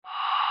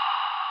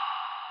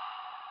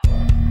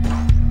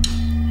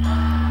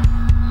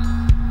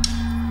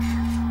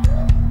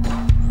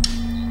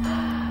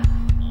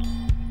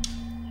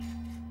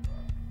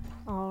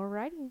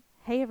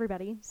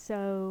everybody.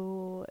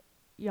 So,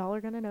 y'all are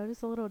going to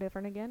notice a little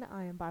different again.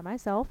 I am by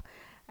myself.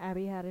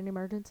 Abby had an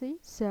emergency,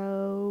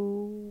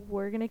 so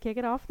we're going to kick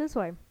it off this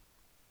way.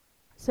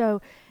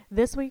 So,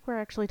 this week we're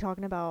actually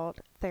talking about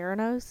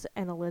Theranos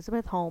and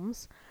Elizabeth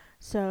Holmes.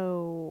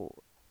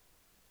 So,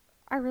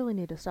 I really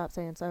need to stop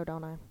saying so,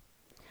 don't I?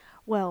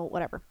 Well,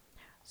 whatever.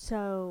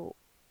 So,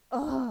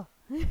 ugh.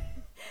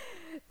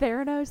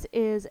 Theranos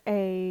is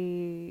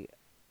a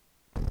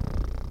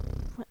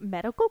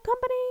medical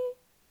company,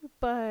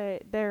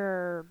 but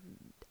they're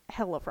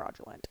hella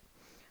fraudulent.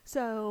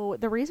 So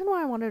the reason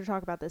why I wanted to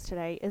talk about this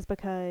today is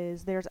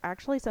because there's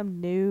actually some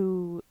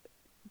new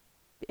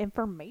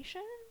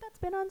information that's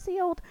been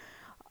unsealed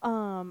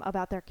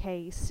about their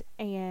case,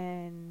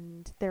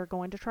 and they're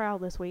going to trial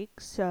this week,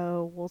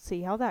 so we'll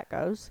see how that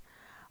goes.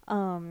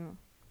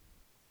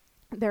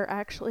 They're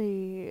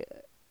actually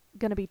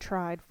going to be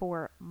tried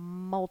for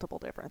multiple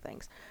different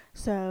things.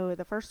 So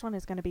the first one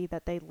is going to be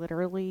that they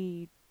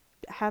literally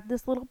had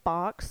this little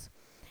box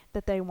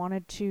that they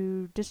wanted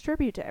to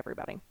distribute to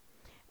everybody.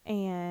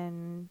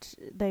 And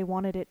they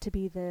wanted it to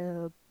be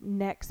the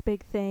next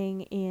big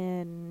thing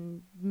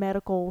in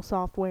medical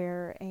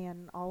software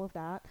and all of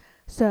that.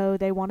 So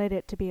they wanted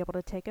it to be able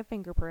to take a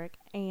finger prick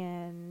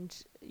and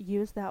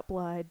use that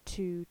blood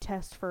to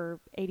test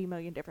for 80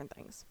 million different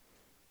things.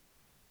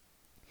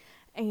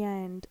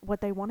 And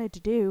what they wanted to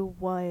do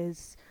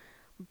was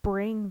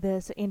bring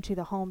this into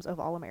the homes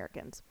of all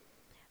Americans.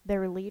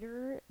 Their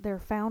leader, their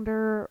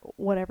founder,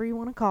 whatever you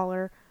want to call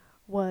her,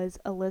 was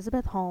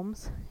Elizabeth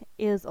Holmes,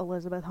 is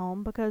Elizabeth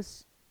Holmes,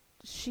 because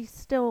she's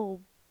still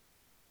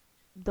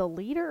the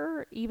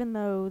leader, even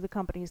though the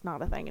company's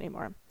not a thing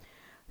anymore.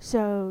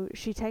 So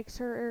she takes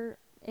her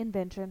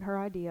invention, her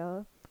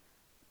idea.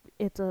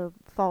 It's a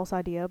false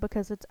idea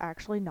because it's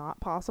actually not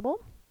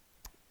possible.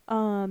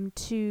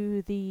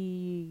 To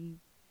the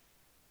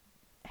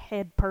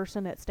head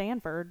person at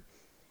Stanford,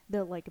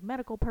 the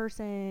medical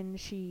person.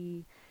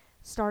 She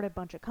started a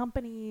bunch of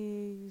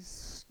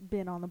companies,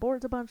 been on the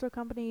boards of a bunch of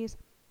companies,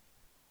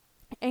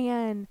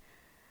 and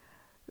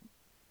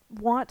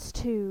wants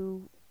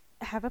to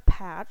have a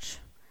patch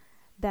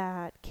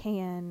that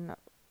can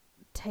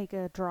take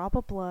a drop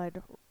of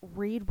blood,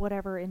 read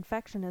whatever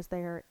infection is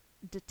there,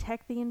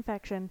 detect the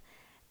infection,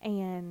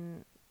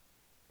 and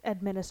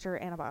administer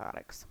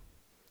antibiotics.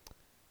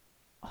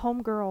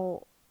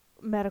 Homegirl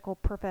medical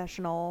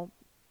professional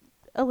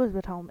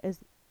Elizabeth Holmes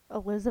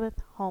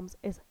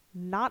is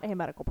not a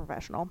medical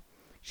professional.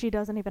 She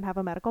doesn't even have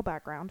a medical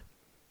background.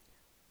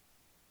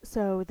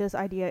 So this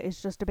idea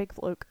is just a big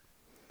fluke.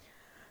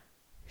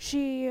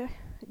 She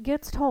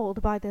gets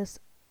told by this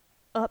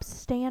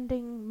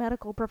upstanding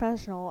medical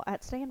professional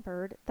at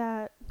Stanford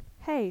that,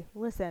 hey,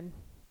 listen,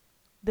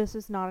 this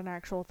is not an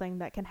actual thing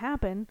that can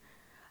happen.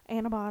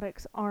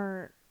 Antibiotics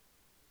aren't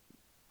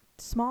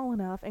small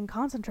enough and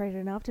concentrated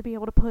enough to be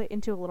able to put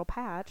into a little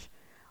patch.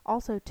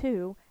 Also,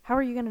 too, how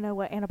are you going to know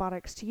what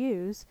antibiotics to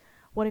use?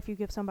 What if you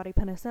give somebody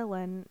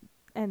penicillin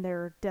and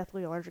they're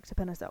deathly allergic to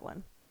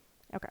penicillin?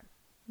 Okay,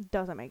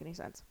 doesn't make any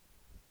sense.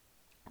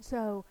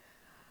 So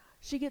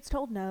she gets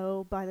told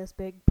no by this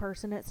big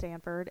person at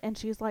Stanford, and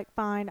she's like,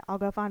 fine, I'll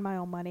go find my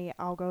own money.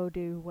 I'll go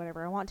do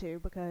whatever I want to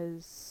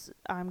because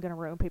I'm going to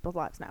ruin people's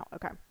lives now.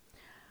 Okay.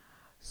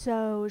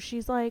 So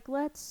she's like,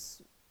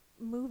 let's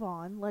move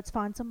on. Let's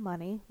find some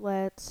money.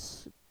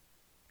 Let's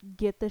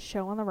get this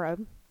show on the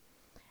road.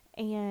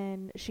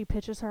 And she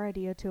pitches her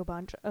idea to a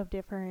bunch of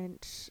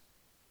different,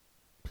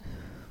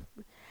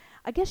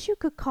 I guess you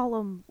could call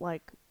them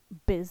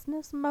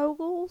business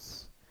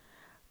moguls,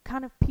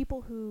 kind of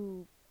people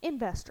who,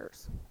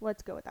 investors,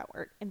 let's go with that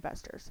word,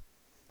 investors.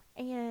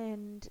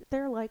 And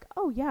they're like,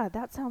 oh yeah,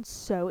 that sounds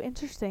so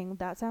interesting.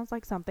 That sounds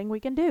like something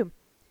we can do.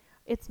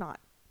 It's not.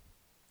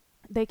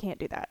 They can't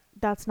do that.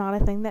 That's not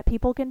a thing that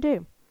people can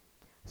do.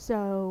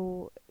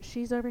 So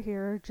she's over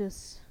here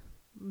just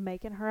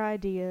making her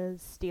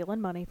ideas,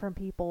 stealing money from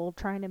people,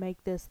 trying to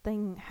make this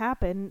thing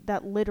happen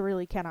that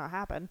literally cannot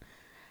happen.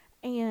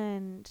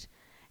 And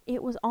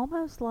it was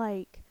almost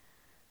like,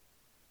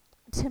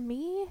 to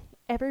me,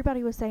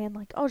 everybody was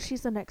saying oh,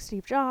 she's the next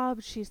Steve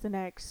Jobs, she's the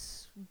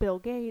next Bill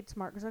Gates,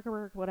 Mark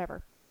Zuckerberg,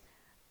 whatever,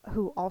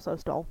 who also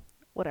stole,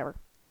 whatever.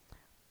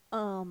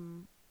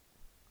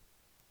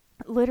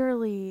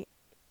 Literally,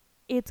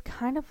 it's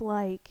kind of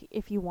like,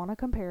 if you want a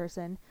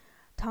comparison,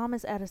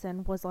 Thomas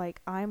Edison was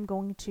like, I'm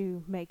going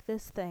to make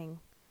this thing,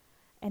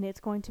 and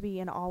it's going to be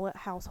in all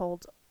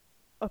households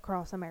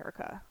across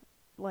America.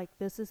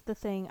 This is the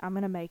thing, I'm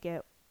going to make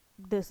it.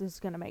 This is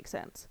going to make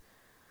sense.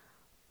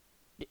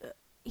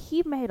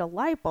 He made a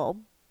light bulb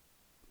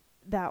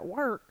that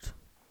worked.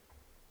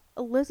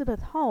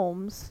 Elizabeth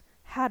Holmes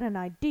had an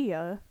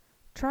idea,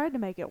 tried to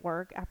make it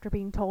work after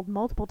being told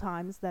multiple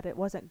times that it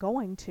wasn't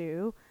going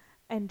to,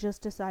 and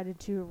just decided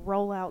to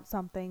roll out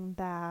something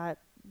that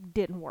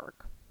didn't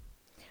work.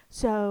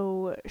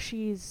 So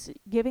she's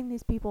giving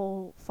these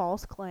people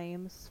false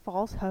claims,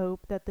 false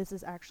hope that this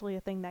is actually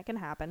a thing that can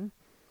happen.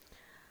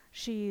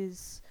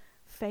 She's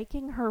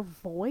faking her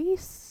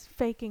voice,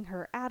 faking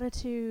her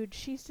attitude.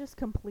 She's just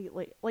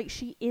completely,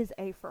 she is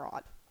a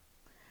fraud.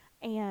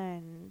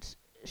 And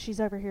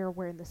she's over here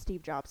wearing the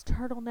Steve Jobs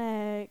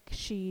turtleneck.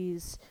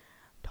 She's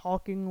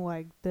talking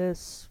like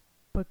this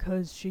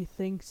because she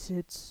thinks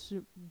it's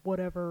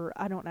whatever.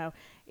 I don't know.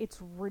 It's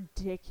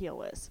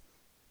ridiculous.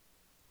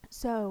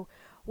 So,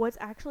 what's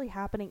actually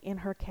happening in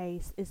her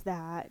case is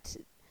that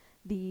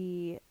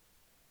the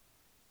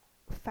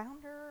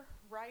founder,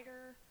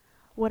 writer,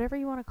 whatever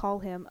you want to call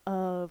him,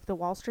 of the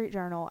Wall Street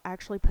Journal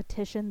actually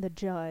petitioned the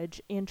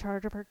judge in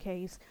charge of her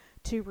case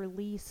to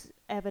release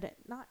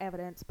not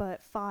evidence,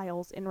 but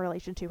files in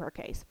relation to her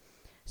case.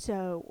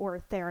 So, or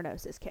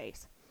Theranos'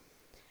 case.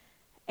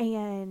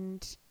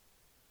 And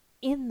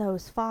in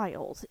those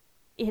files,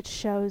 it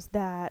shows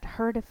that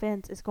her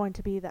defense is going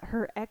to be that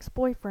her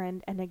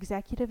ex-boyfriend and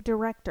executive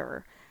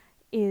director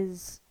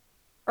was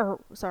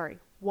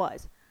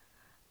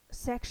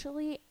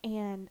sexually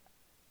and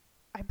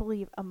I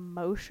believe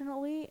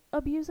emotionally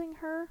abusing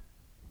her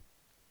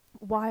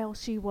while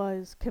she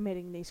was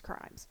committing these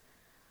crimes,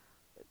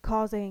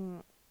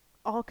 causing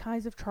all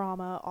kinds of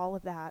trauma, all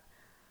of that.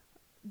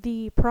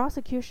 The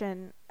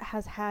prosecution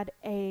has had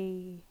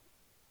a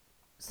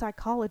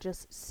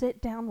psychologist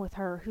sit down with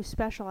her who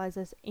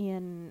specializes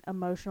in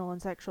emotional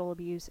and sexual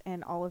abuse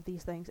and all of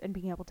these things and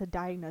being able to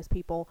diagnose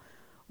people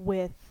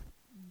with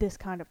this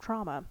kind of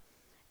trauma.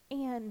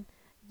 And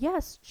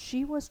yes,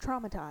 she was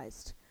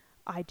traumatized.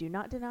 I do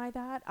not deny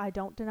that. I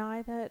don't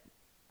deny that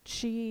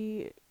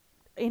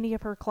any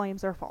of her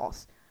claims are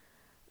false.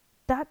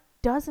 That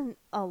doesn't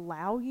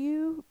allow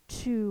you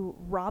to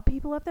rob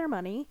people of their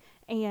money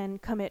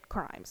and commit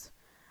crimes.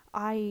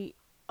 I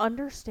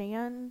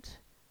understand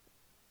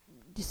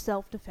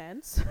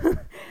self-defense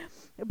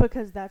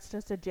because that's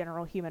just a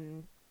general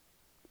human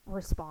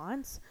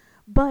response.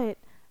 But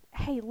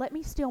hey, let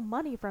me steal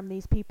money from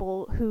these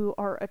people who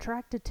are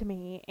attracted to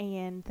me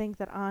and think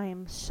that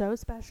I'm so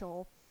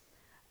special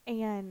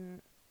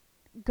and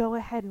go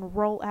ahead and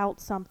roll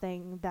out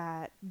something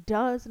that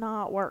does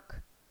not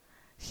work.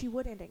 She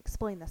wouldn't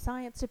explain the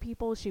science to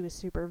people. She was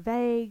super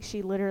vague.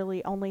 She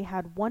literally only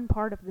had one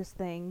part of this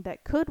thing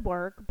that could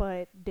work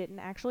but didn't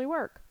actually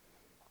work.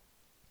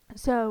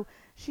 So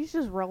she's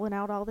just rolling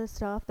out all this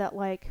stuff that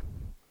like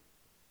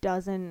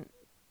doesn't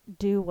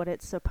do what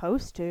it's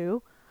supposed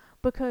to,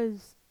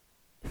 because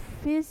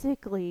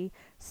physically,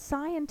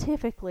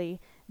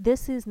 scientifically,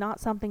 this is not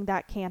something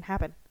that can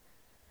happen.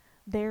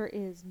 There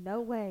is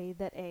no way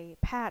that a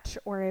patch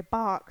or a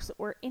box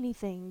or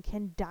anything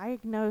can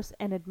diagnose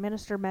and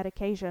administer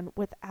medication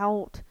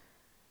without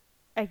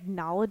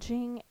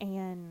acknowledging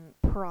and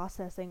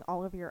processing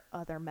all of your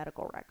other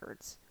medical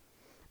records.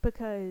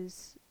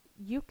 Because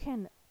you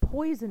can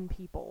poison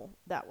people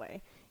that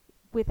way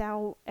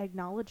without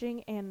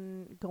acknowledging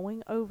and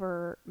going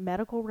over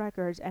medical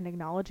records and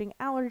acknowledging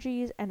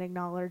allergies and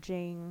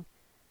acknowledging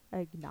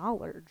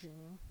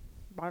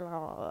blah,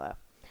 blah, blah,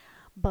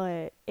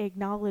 but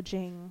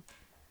acknowledging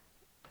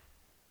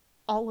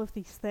all of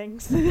these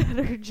things that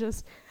are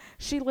just,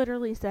 she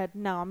literally said,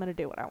 no, I'm going to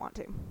do what I want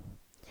to,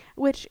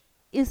 which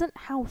isn't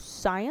how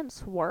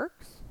science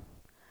works.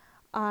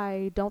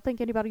 I don't think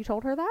anybody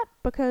told her that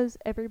because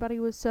everybody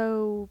was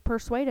so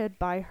persuaded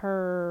by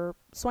her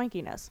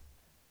swankiness.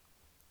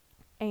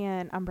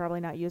 And I'm probably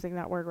not using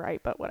that word right,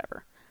 but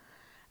whatever.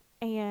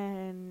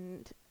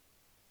 And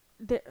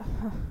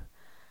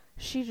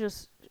she's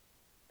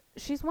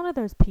one of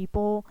those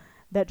people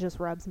that just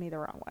rubs me the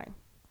wrong way.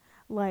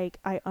 Like,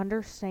 I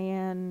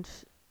understand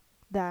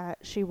that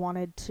she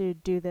wanted to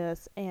do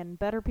this and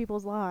better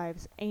people's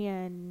lives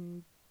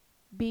and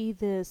be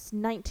this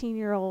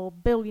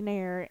 19-year-old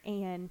billionaire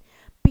and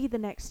be the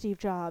next Steve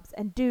Jobs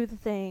and do the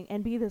thing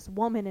and be this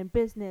woman in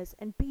business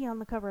and be on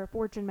the cover of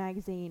Fortune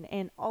magazine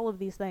and all of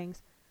these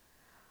things.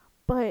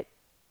 But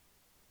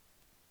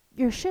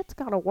your shit's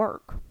gotta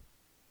work.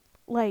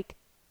 Like,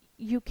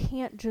 you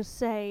can't just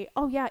say,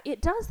 oh yeah,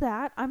 it does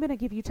that, I'm gonna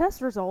give you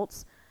test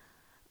results,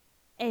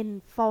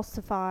 and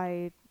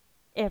falsify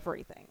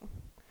everything.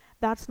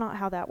 That's not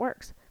how that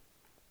works.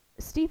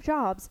 Steve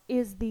Jobs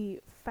is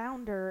the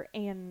founder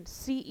and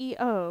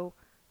CEO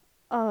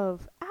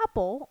of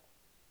Apple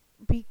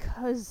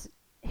because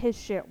his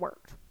shit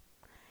worked.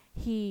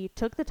 He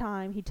took the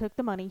time, he took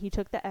the money, he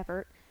took the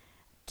effort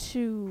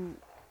to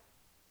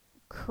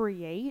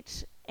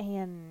create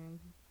and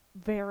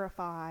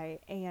verify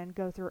and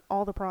go through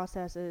all the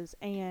processes,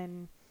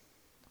 and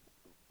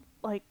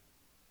like,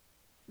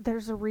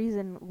 there's a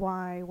reason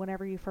why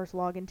whenever you first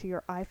log into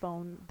your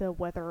iPhone, the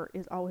weather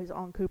is always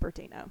on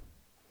Cupertino.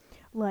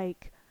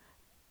 Like,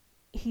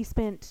 he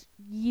spent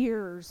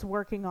years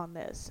working on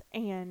this,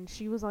 and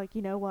she was like,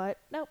 you know what?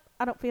 Nope,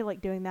 I don't feel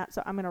like doing that,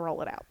 so I'm going to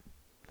roll it out.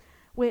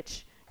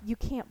 Which, you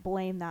can't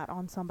blame that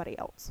on somebody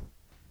else.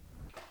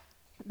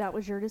 That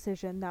was your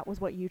decision. That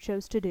was what you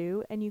chose to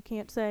do, and you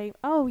can't say,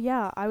 oh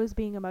yeah, I was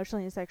being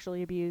emotionally and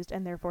sexually abused,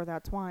 and therefore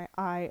that's why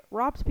I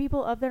robbed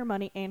people of their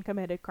money and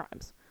committed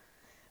crimes.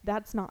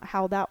 That's not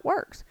how that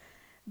works.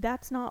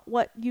 That's not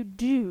what you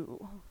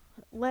do.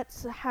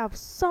 Let's have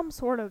some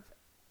sort of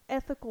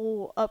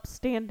ethical,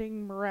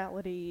 upstanding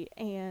morality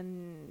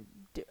and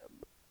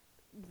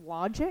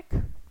logic.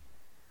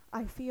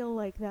 I feel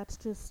like that's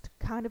just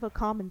kind of a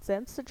common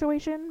sense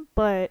situation,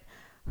 but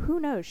who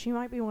knows? She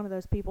might be one of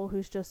those people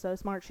who's just so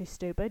smart she's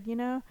stupid, you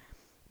know?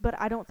 But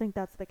I don't think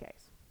that's the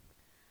case.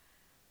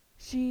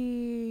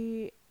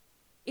 She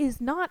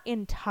is not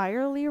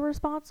entirely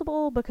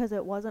responsible because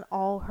it wasn't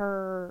all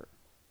her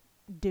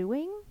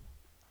doing,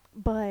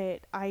 but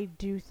I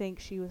do think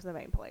she was the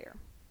main player.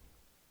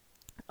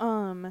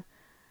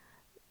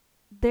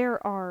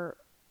 There are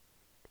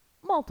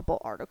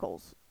multiple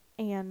articles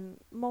and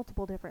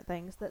multiple different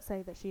things that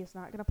say that she is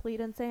not going to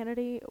plead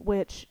insanity,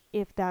 which,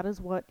 if that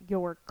is what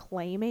you're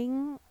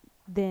claiming,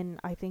 then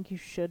I think you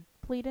should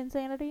plead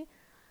insanity.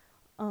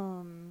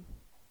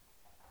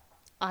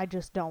 I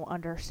just don't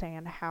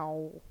understand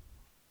how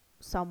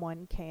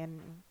someone can,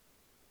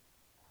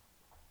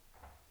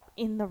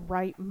 in the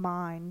right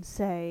mind,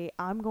 say,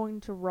 I'm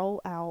going to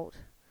roll out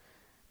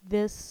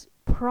this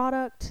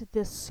product,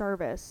 this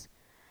service,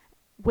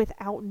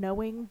 without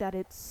knowing that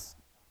it's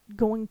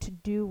going to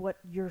do what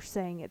you're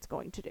saying it's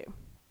going to do.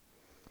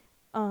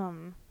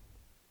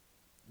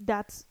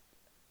 That's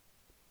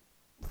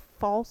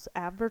false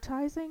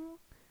advertising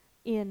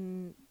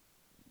in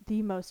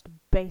the most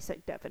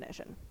basic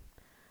definition.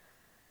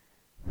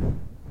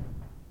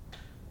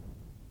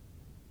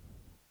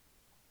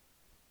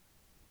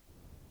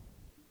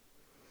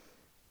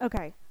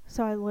 Okay,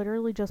 so I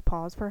literally just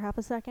paused for half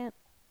a second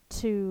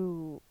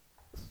to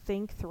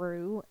think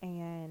through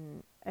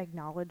and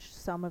acknowledge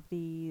some of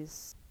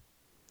these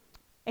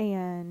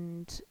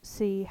and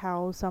see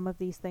how some of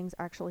these things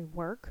actually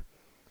work.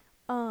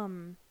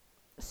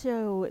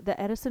 So the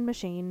Edison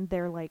machine,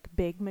 their like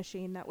big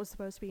machine that was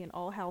supposed to be in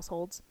all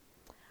households,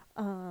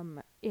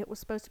 it was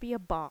supposed to be a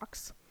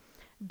box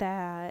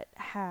that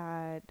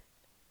had,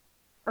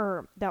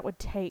 or that would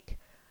take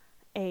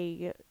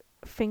a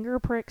finger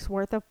prick's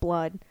worth of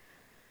blood,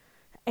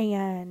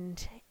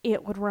 and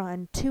it would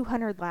run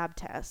 200 lab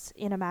tests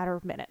in a matter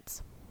of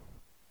minutes.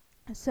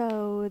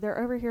 So they're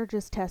over here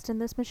just testing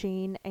this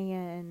machine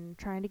and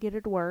trying to get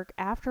it to work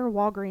after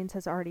Walgreens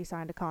has already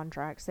signed a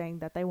contract saying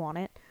that they want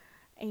it,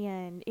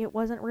 and it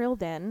wasn't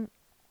reeled in,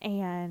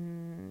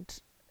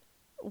 and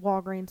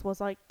Walgreens was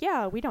like,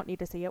 yeah, we don't need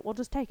to see it, we'll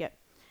just take it.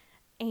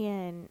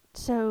 And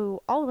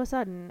so all of a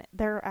sudden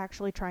they're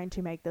actually trying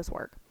to make this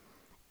work,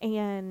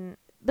 and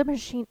the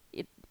machine,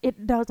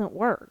 it doesn't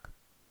work.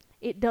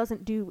 It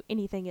doesn't do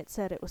anything it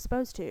said it was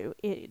supposed to.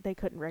 They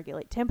couldn't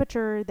regulate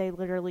temperature. They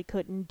literally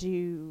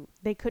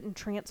they couldn't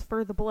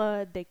transfer the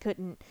blood. They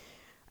couldn't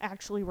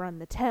actually run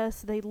the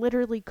tests. They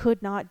literally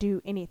could not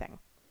do anything.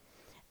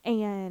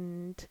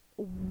 And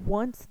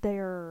once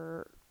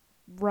they're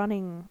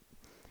running,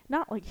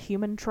 not like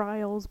human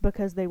trials,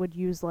 because they would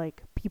use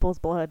like people's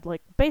blood,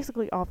 like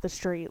basically off the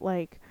street,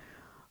 like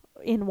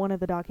in one of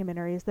the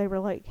documentaries, they were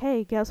like,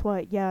 hey, guess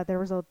what? Yeah, there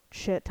was a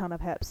shit ton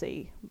of Hep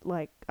C.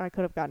 Like, I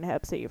could have gotten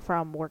Hep C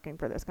from working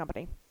for this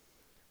company.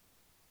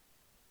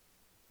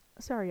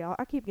 Sorry, y'all.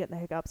 I keep getting the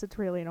hiccups. It's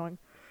really annoying.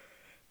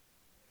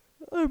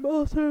 I'm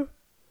also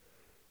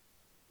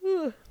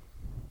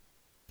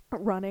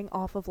running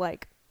off of,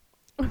 like,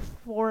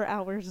 4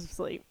 hours of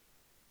sleep.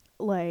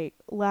 Like,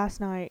 last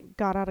night,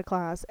 got out of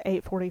class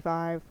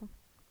 8:45,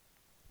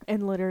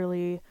 and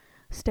literally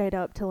stayed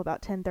up till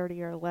about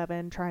 10:30 or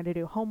 11 trying to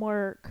do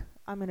homework.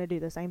 I'm going to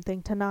do the same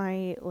thing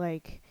tonight.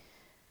 Like,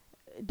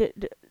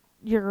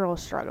 your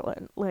girl's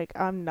struggling. Like,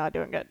 I'm not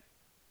doing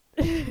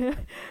good.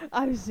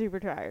 I'm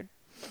super tired.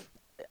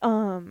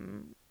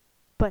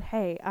 But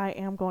hey, I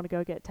am going to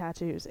go get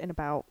tattoos in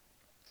about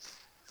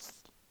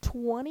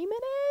 20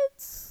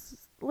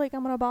 minutes. Like,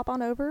 I'm going to bop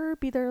on over,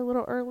 be there a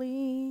little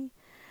early,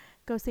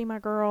 go see my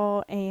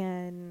girl,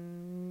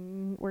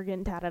 and we're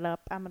getting tatted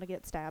up. I'm going to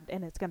get stabbed,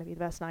 and it's going to be the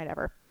best night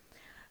ever.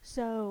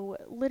 So,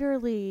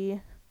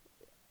 literally,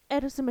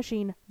 Edison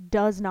machine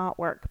does not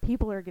work.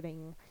 People are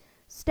getting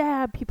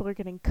stabbed, people are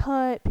getting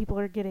cut, people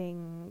are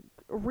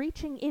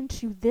reaching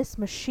into this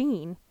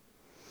machine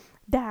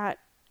that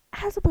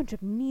has a bunch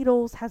of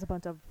needles, has a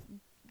bunch of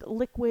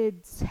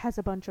liquids, has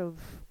a bunch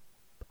of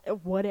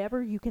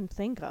whatever you can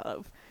think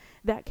of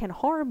that can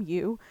harm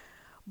you.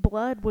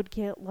 Blood would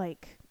get,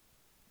 like,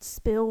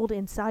 spilled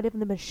inside of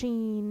the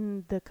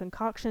machine. The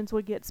concoctions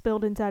would get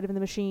spilled inside of the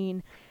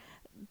machine.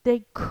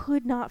 They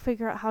could not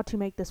figure out how to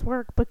make this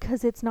work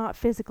because it's not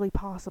physically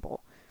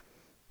possible.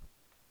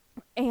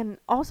 And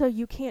also,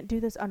 you can't do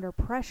this under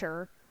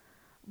pressure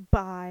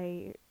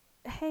by,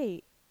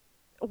 hey,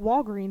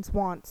 Walgreens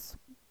wants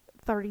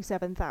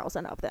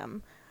 37,000 of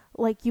them.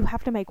 Like, you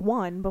have to make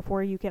one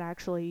before you can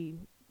actually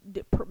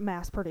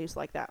mass produce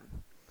like that.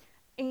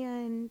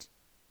 And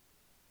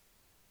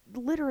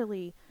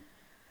literally,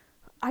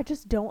 I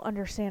just don't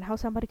understand how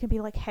somebody can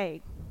be like,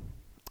 hey,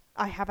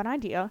 I have an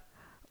idea.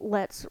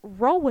 Let's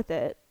roll with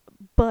it,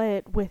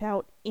 but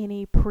without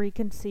any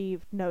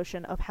preconceived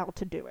notion of how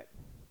to do it.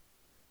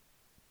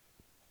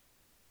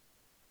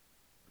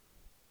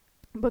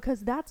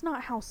 Because that's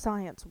not how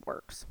science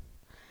works.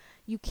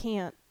 You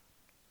can't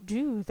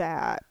do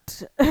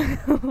that.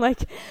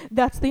 Like,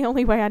 that's the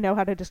only way I know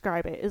how to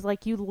describe it, is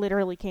like, you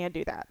literally can't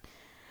do that.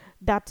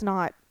 That's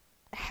not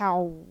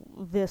how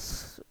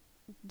this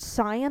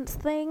science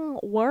thing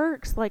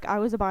works. Like, I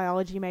was a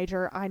biology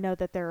major. I know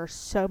that there are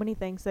so many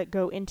things that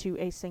go into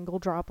a single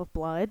drop of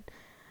blood.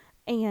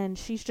 And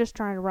she's just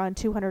trying to run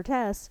 200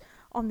 tests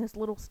on this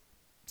little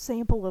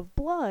sample of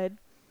blood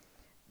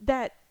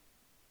that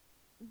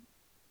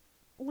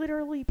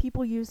literally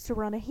people use to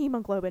run a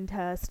hemoglobin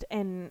test,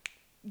 and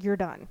you're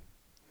done.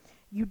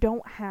 You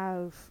don't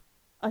have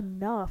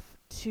enough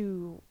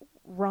to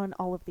run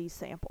all of these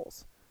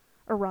samples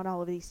or run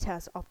all of these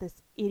tests off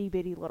this itty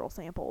bitty little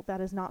sample. That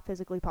is not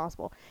physically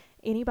possible.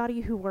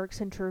 Anybody who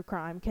works in true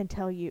crime can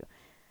tell you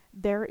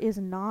there is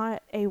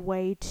not a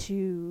way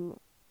to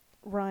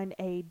run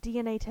a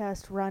DNA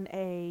test, run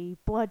a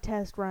blood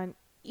test, run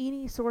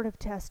any sort of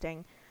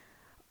testing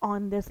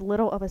on this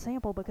little of a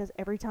sample, because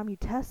every time you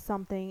test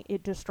something,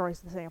 it destroys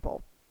the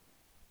sample.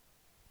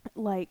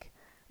 Like,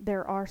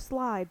 there are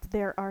slides,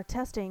 there are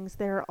testings,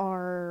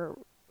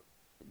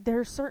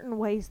 there's certain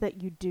ways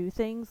that you do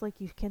things, like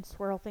you can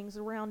swirl things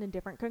around in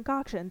different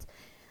concoctions.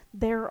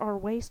 There are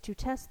ways to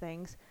test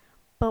things,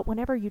 but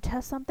whenever you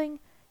test something,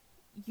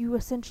 you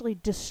essentially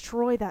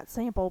destroy that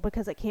sample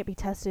because it can't be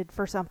tested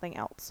for something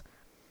else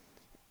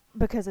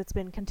because it's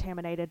been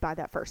contaminated by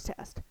that first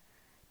test.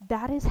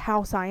 That is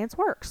how science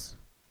works.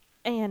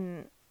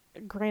 And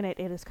granted,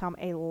 it has come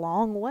a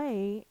long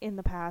way in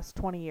the past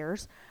 20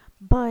 years,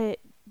 but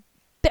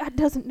that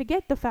doesn't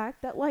negate the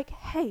fact that, like,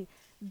 hey,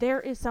 there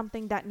is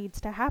something that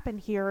needs to happen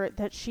here,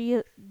 that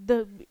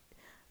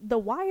the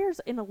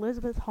wires in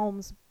Elizabeth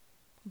Holmes'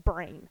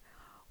 brain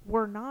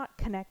were not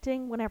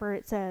connecting whenever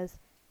it says,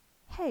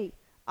 hey,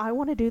 I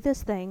want to do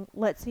this thing,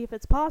 let's see if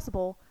it's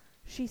possible.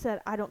 She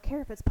said, I don't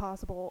care if it's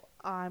possible,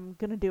 I'm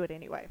going to do it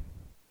anyway.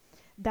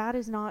 That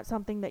is not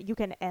something that you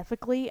can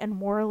ethically and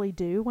morally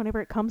do whenever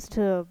it comes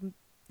to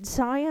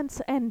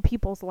science and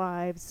people's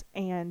lives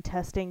and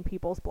testing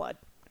people's blood.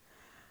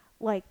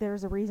 Like,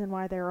 there's a reason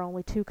why there are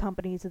only 2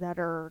 companies that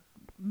are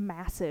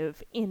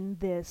massive in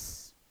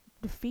this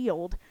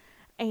field,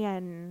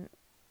 and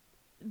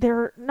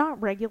they're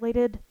not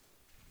regulated,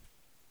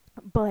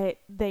 but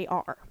they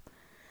are,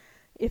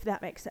 if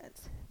that makes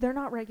sense. They're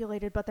not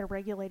regulated, but they're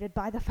regulated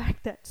by the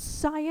fact that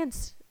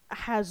science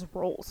has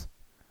rules.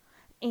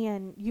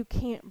 And you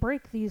can't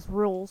break these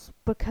rules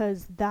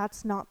because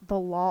that's not the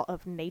law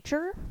of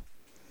nature.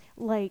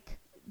 Like,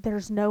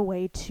 there's no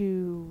way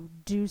to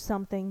do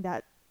something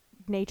that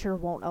nature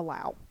won't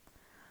allow.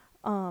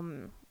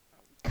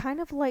 Kind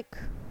of like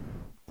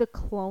the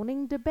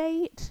cloning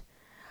debate.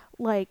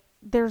 Like,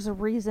 there's a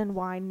reason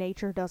why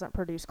nature doesn't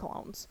produce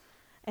clones.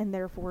 And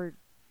therefore,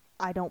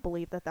 I don't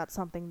believe that that's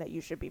something that you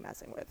should be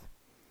messing with.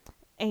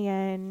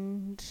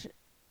 And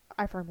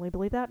I firmly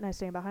believe that, and I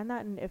stand behind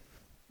that. And if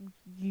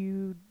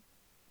you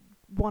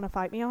want to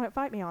fight me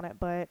on it,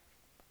 but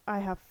I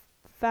have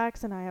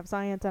facts and I have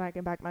science and I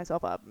can back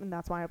myself up, and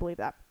that's why I believe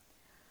that.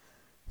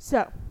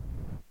 So,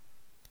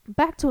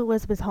 back to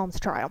Elizabeth Holmes'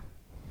 trial.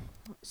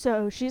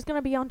 So, she's going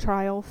to be on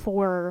trial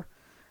for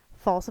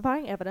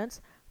falsifying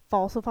evidence,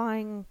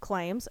 falsifying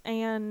claims,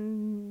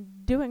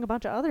 and doing a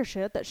bunch of other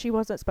shit that she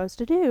wasn't supposed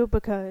to do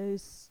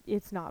because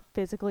it's not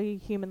physically,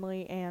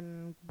 humanly,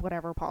 and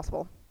whatever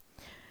possible.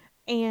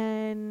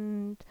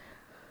 And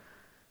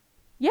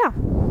yeah,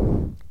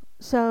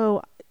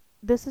 so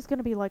this is going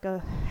to be like a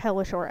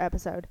hella short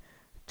episode,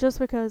 just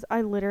because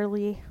I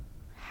literally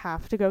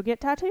have to go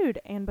get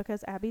tattooed, and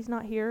because Abby's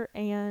not here,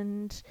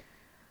 and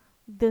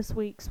this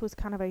week's was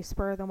kind of a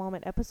spur of the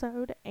moment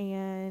episode,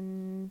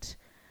 and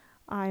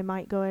I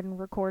might go ahead and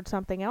record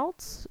something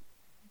else,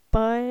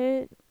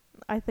 but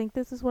I think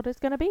this is what it's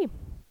going to be.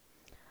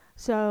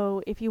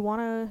 So if you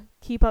want to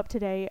keep up to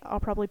date, I'll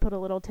probably put a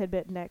little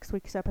tidbit next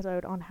week's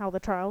episode on how the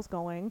trial's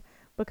going,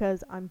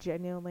 because I'm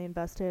genuinely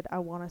invested. I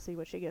want to see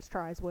what she gets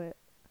tries with?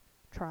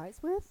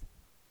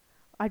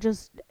 I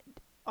just,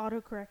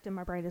 autocorrect in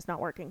my brain is not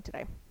working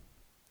today.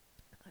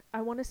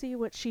 I want to see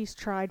what she's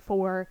tried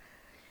for,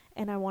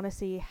 and I want to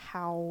see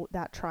how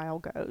that trial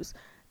goes.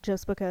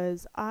 Just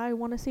because I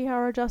want to see how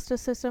our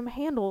justice system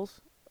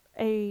handles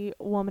a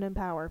woman in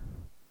power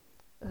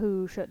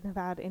who shouldn't have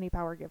had any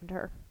power given to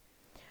her.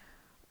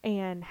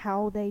 And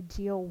how they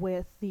deal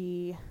with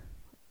the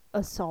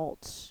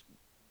assault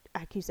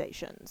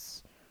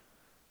accusations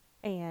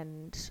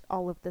and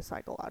all of the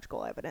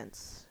psychological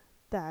evidence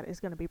that is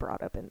going to be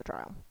brought up in the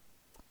trial.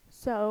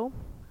 So,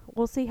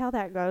 we'll see how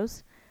that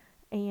goes.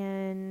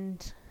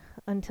 And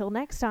until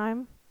next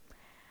time,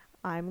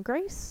 I'm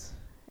Grace,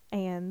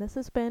 and this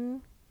has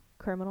been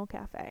Criminal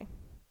Cafe.